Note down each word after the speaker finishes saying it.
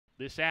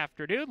this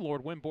afternoon.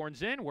 Lord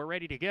Wimborne's in. We're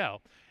ready to go.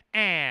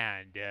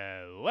 And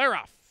we're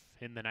off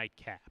in the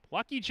nightcap.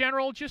 Lucky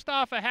General just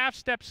off a half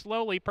step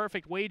slowly.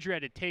 Perfect Wager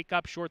had to take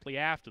up shortly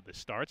after the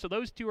start. So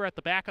those two are at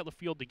the back of the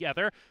field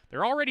together.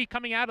 They're already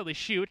coming out of the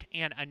chute,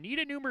 and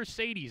Anita New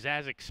Mercedes,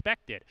 as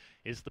expected,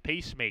 is the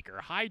pacemaker.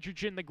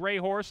 Hydrogen, the gray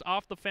horse,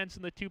 off the fence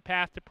in the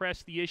two-path to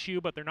press the issue,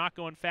 but they're not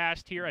going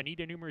fast here.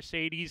 Anita New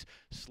Mercedes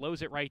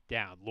slows it right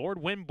down. Lord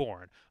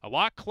Wimborne, a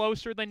lot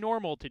closer than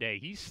normal today.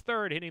 He's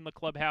third, hitting the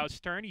clubhouse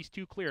turn. He's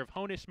too clear of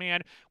Honus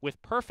Man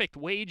with Perfect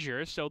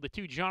Wager, so the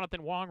two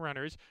Jonathan Wong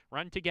runners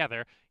run together,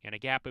 and a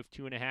gap of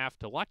 2.5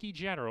 to Lucky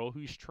General,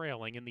 who's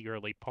trailing in the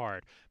early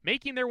part.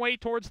 Making their way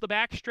towards the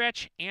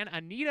backstretch, and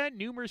Anita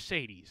New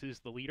Mercedes is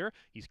the leader.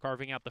 He's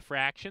carving out the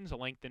fractions, a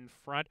length in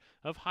front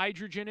of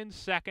Hydrogen in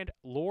second.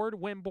 Lord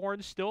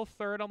Wimborne still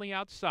third on the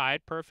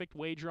outside. Perfect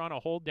Wager on a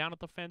hold down at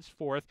the fence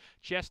fourth,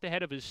 just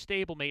ahead of his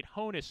stablemate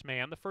Honus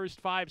Man. The first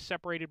five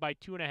separated by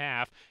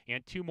 2.5,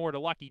 and two more to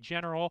Lucky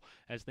General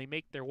as they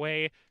make their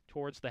way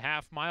towards the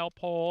half-mile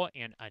pole,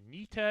 and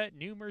Anita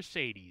New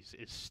Mercedes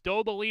is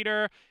still the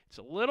leader. It's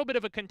a little bit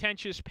of a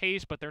contentious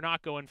pace, but they're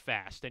not going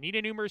fast.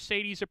 Anita New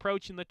Mercedes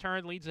approaching the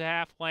turn, leads a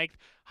half length.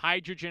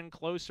 Hydrogen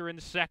closer in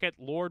second.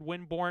 Lord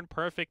Wimborne,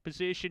 perfect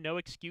position. No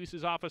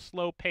excuses off a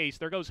slow pace.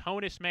 There goes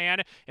Honus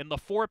Man in the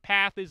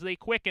four-path as they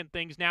quicken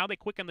things now. They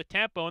quicken the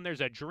tempo, and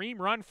there's a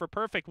dream run for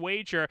Perfect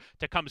Wager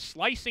to come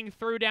slicing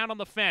through down on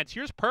the fence.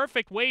 Here's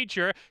Perfect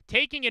Wager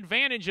taking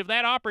advantage of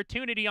that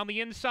opportunity on the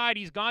inside.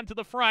 He's gone to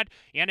the front,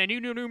 and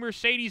Anita New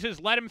Mercedes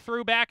has let him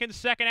through back in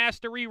second, has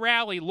to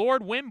re-rally.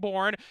 Lord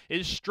Wimborne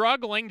is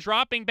struggling,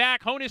 dropping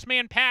back. Honus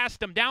Man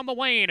passed him down the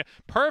lane.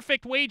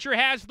 Perfect Wager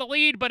has the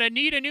lead, but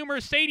Anita New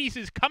Mercedes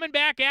is coming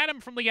back at him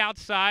from the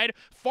outside.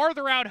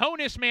 Farther out,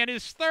 Honus Man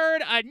is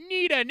third.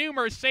 Anita New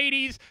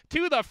Mercedes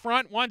to the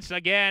front once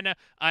again.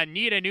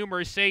 Anita New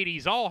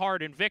Mercedes all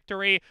hard in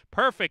victory.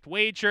 Perfect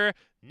Wager,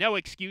 no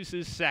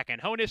excuses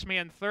second. Honus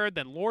Man third,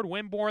 then Lord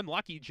Wimborne,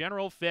 Lucky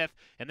General fifth,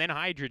 and then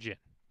Hydrogen.